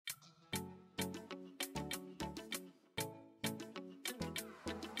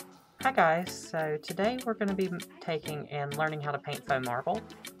Hi guys, so today we're going to be taking and learning how to paint faux marble.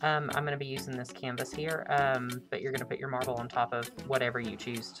 I'm going to be using this canvas here, but you're going to put your marble on top of whatever you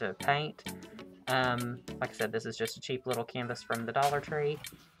choose to paint. Like I said, this is just a cheap little canvas from the Dollar Tree,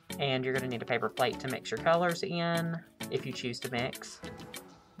 and you're going to need a paper plate to mix your colors in, if you choose to mix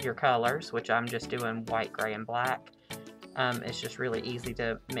your colors, which I'm just doing white, gray, and black. It's just really easy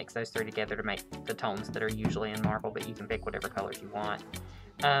to mix those three together to make the tones that are usually in marble, but you can pick whatever colors you want.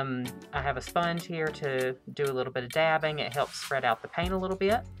 I have a sponge here to do a little bit of dabbing. It helps spread out the paint a little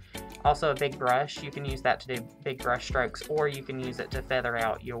bit. Also a big brush. You can use that to do big brush strokes, or you can use it to feather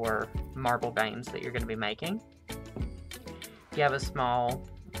out your marble veins that you're going to be making. If you have a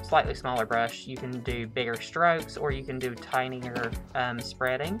slightly smaller brush, you can do bigger strokes, or you can do tinier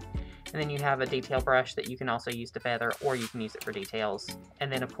spreading. And then you have a detail brush that you can also use to feather, or you can use it for details.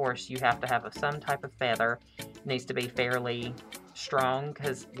 And then of course you have to have some type of feather. It needs to be fairly strong,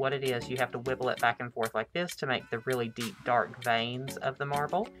 because what it is, you have to wibble it back and forth like this to make the really deep dark veins of the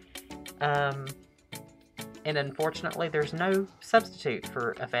marble. And unfortunately there's no substitute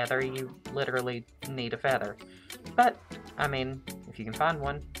for a feather. You literally need a feather. But, I mean, if you can find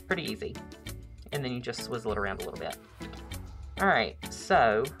one, pretty easy. And then you just swizzle it around a little bit. Alright,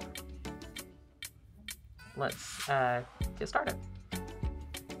 so let's get started.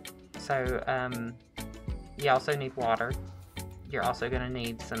 So, you also need water. You're also going to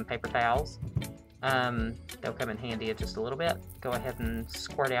need some paper towels. They'll come in handy just a little bit. Go ahead and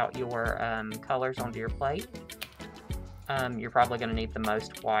squirt out your colors onto your plate. You're probably going to need the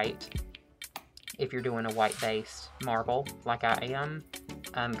most white if you're doing a white-based marble like I am,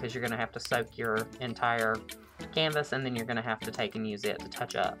 because you're going to have to soak your entire canvas, and then you're going to have to take and use it to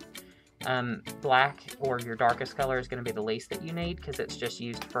touch up. Black, or your darkest color, is going to be the least that you need, because it's just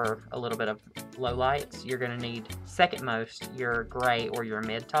used for a little bit of low lights. You're going to need second most your gray or your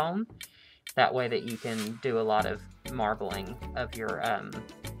mid-tone. That way that you can do a lot of marbling of your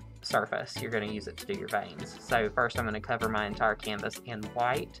surface. You're going to use it to do your veins. So first I'm going to cover my entire canvas in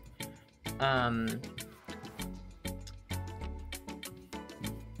white.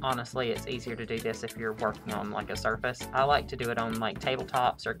 Honestly, it's easier to do this if you're working on like a surface. I like to do it on like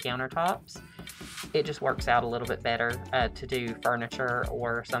tabletops or countertops. It just works out a little bit better to do furniture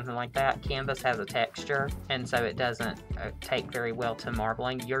or something like that. Canvas has a texture, and so it doesn't take very well to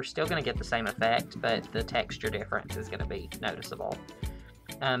marbling. You're still going to get the same effect, but the texture difference is going to be noticeable.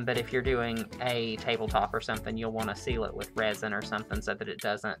 But if you're doing a tabletop or something, you'll want to seal it with resin or something so that it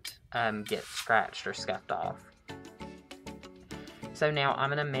doesn't get scratched or scuffed off. So now I'm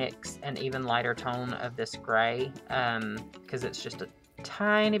going to mix an even lighter tone of this gray, because it's just a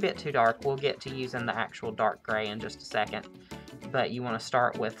tiny bit too dark. We'll get to using the actual dark gray in just a second, but you want to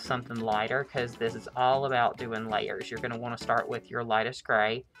start with something lighter, because this is all about doing layers. You're going to want to start with your lightest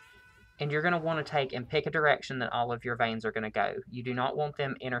gray, and you're going to want to take and pick a direction that all of your veins are going to go. You do not want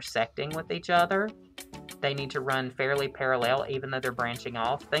them intersecting with each other. They need to run fairly parallel, even though they're branching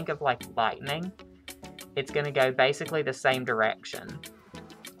off. Think of like lightning. It's going to go basically the same direction.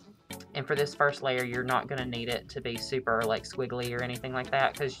 And for this first layer, you're not going to need it to be super like squiggly or anything like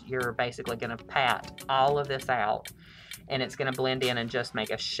that, because you're basically going to pat all of this out, and it's going to blend in and just make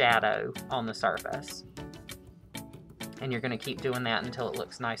a shadow on the surface. And you're going to keep doing that until it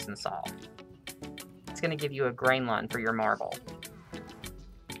looks nice and soft. It's going to give you a grain line for your marble.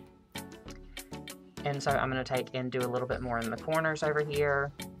 And so I'm going to take and do a little bit more in the corners over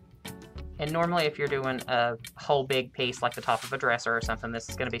here. And normally if you're doing a whole big piece like the top of a dresser or something, this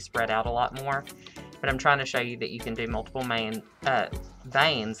is going to be spread out a lot more. But I'm trying to show you that you can do multiple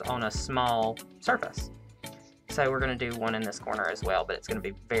veins on a small surface. So we're going to do one in this corner as well, but it's going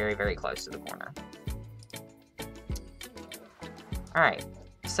to be very, very close to the corner. Alright,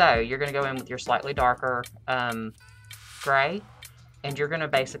 so you're going to go in with your slightly darker gray, and you're going to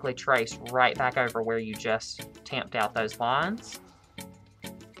basically trace right back over where you just tamped out those lines.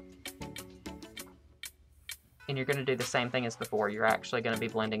 And you're going to do the same thing as before. You're actually going to be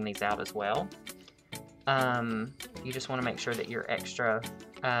blending these out as well. You just want to make sure that you're extra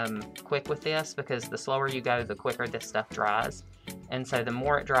quick with this, because the slower you go, the quicker this stuff dries. And so the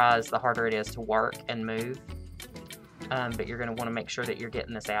more it dries, the harder it is to work and move. But you're going to want to make sure that you're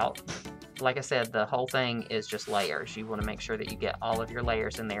getting this out. Like I said, the whole thing is just layers. You want to make sure that you get all of your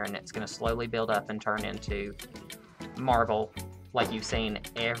layers in there, and it's going to slowly build up and turn into marble like you've seen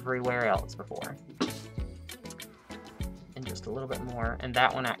everywhere else before. Just a little bit more, and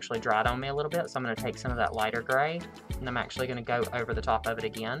that one actually dried on me a little bit, so I'm going to take some of that lighter gray, and I'm actually going to go over the top of it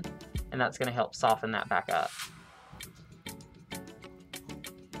again, and that's going to help soften that back up.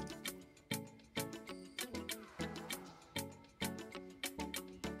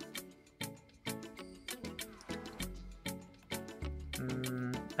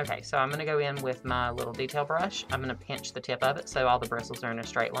 Okay, so I'm going to go in with my little detail brush. I'm going to pinch the tip of it so all the bristles are in a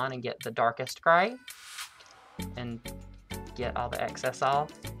straight line and get the darkest gray and get all the excess off.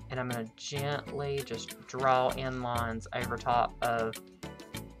 And I'm going to gently just draw in lines over top of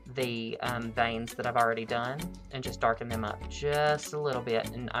the veins that I've already done and just darken them up just a little bit.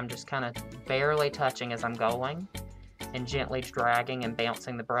 And I'm just kind of barely touching as I'm going and gently dragging and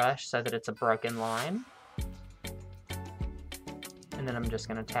bouncing the brush so that it's a broken line. And then I'm just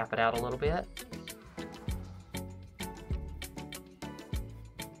going to tap it out a little bit.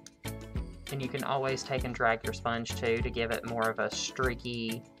 And you can always take and drag your sponge too to give it more of a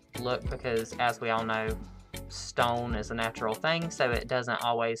streaky look, because as we all know, stone is a natural thing, so it doesn't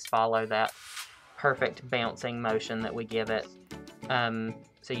always follow that perfect bouncing motion that we give it.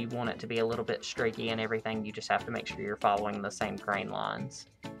 So you want it to be a little bit streaky and everything. You just have to make sure you're following the same grain lines.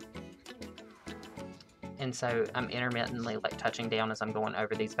 And so I'm intermittently like touching down as I'm going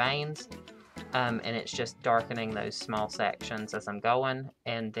over these veins, and it's just darkening those small sections as I'm going,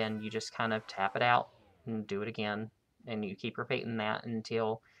 and then you just kind of tap it out and do it again, and you keep repeating that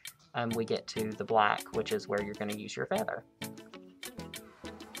until we get to the black, which is where you're going to use your feather.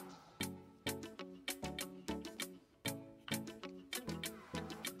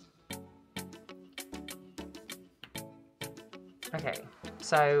 Okay,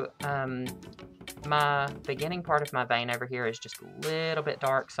 so my beginning part of my vein over here is just a little bit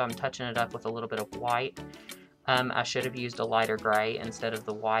dark, so I'm touching it up with a little bit of white. I should have used a lighter gray instead of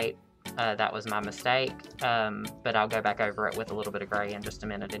the white. That was my mistake, but I'll go back over it with a little bit of gray in just a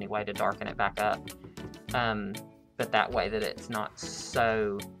minute anyway to darken it back up. But that way that it's not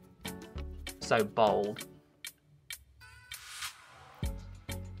so bold.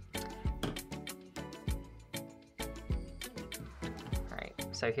 Alright,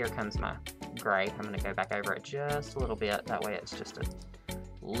 so here comes my gray. I'm going to go back over it just a little bit. That way it's just a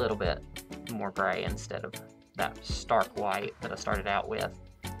little bit more gray instead of that stark white that I started out with.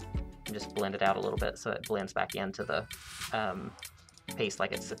 And just blend it out a little bit so it blends back into the piece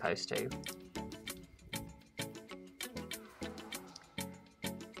like it's supposed to.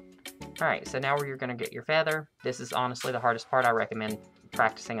 Alright, so now where you're going to get your feather. This is honestly the hardest part. I recommend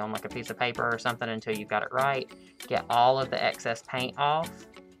practicing on like a piece of paper or something until you've got it right. Get all of the excess paint off,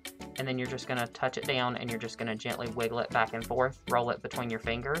 and then you're just going to touch it down and you're just going to gently wiggle it back and forth, roll it between your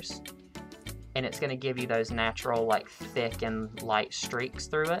fingers. And it's going to give you those natural, like, thick and light streaks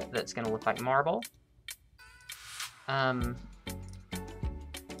through it that's going to look like marble. And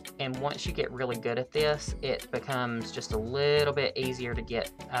once you get really good at this, it becomes just a little bit easier to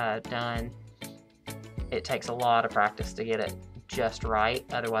get done. It takes a lot of practice to get it just right.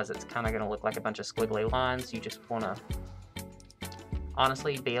 Otherwise, it's kind of going to look like a bunch of squiggly lines. You just want to,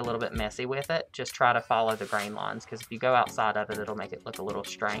 honestly, be a little bit messy with it. Just try to follow the grain lines, because if you go outside of it, it'll make it look a little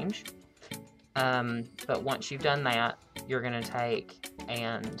strange. But once you've done that, you're going to take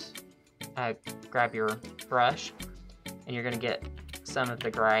and grab your brush, and you're going to get some of the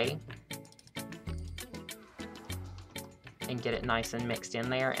gray and get it nice and mixed in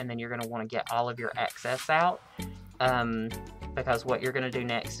there, and then you're going to want to get all of your excess out, because what you're going to do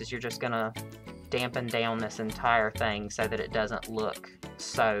next is you're just going to dampen down this entire thing so that it doesn't look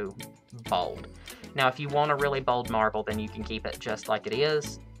so bold. Now, if you want a really bold marble, then you can keep it just like it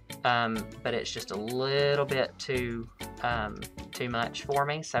is. But it's just a little bit too much for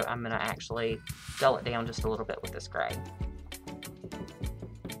me, so I'm going to actually dull it down just a little bit with this gray.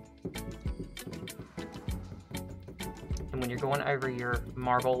 And when you're going over your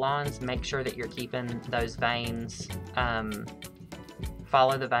marble lines, make sure that you're keeping those veins,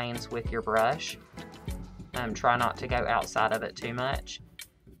 follow the veins with your brush. Try not to go outside of it too much,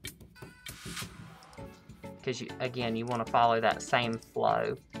 because again, you want to follow that same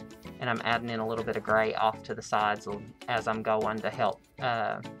flow. And I'm adding in a little bit of gray off to the sides as I'm going to help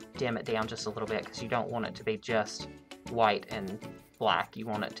dim it down just a little bit, because you don't want it to be just white and black. You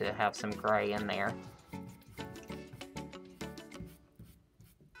want it to have some gray in there.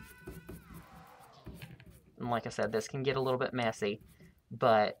 And like I said, this can get a little bit messy,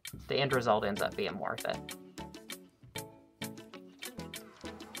 but the end result ends up being worth it.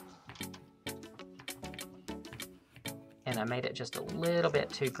 And I made it just a little bit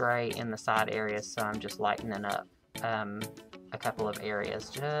too gray in the side areas, so I'm just lightening up a couple of areas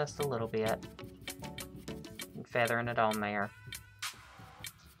just a little bit and feathering it on there.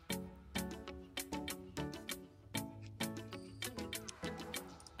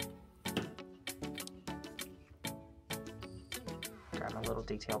 Grab my little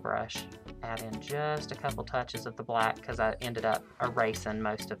detail brush, add in just a couple touches of the black, because I ended up erasing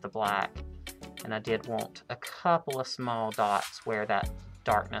most of the black. And I did want a couple of small dots where that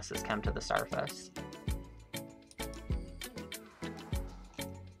darkness has come to the surface.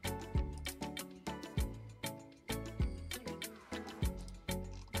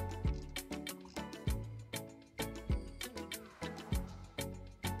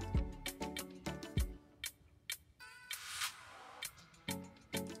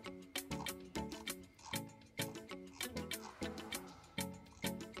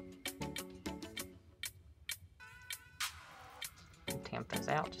 Tamp those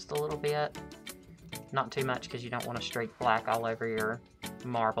out just a little bit. Not too much because you don't want to streak black all over your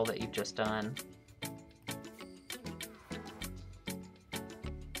marble that you've just done.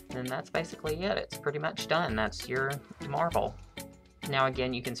 And that's basically it. It's pretty much done. That's your marble. Now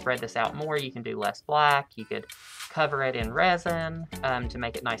again, you can spread this out more. You can do less black. You could cover it in resin to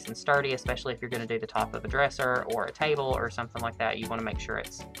make it nice and sturdy, especially if you're going to do the top of a dresser or a table or something like that. You want to make sure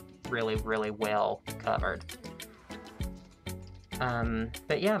it's really, really well covered.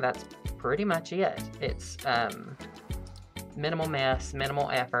 But yeah, that's pretty much it. It's minimal mess, minimal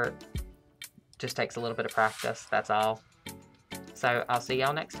effort. Just takes a little bit of practice, that's all. So I'll see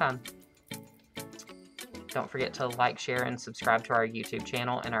y'all next time. Don't forget to like, share, and subscribe to our YouTube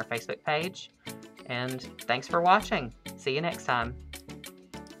channel and our Facebook page. And thanks for watching. See you next time.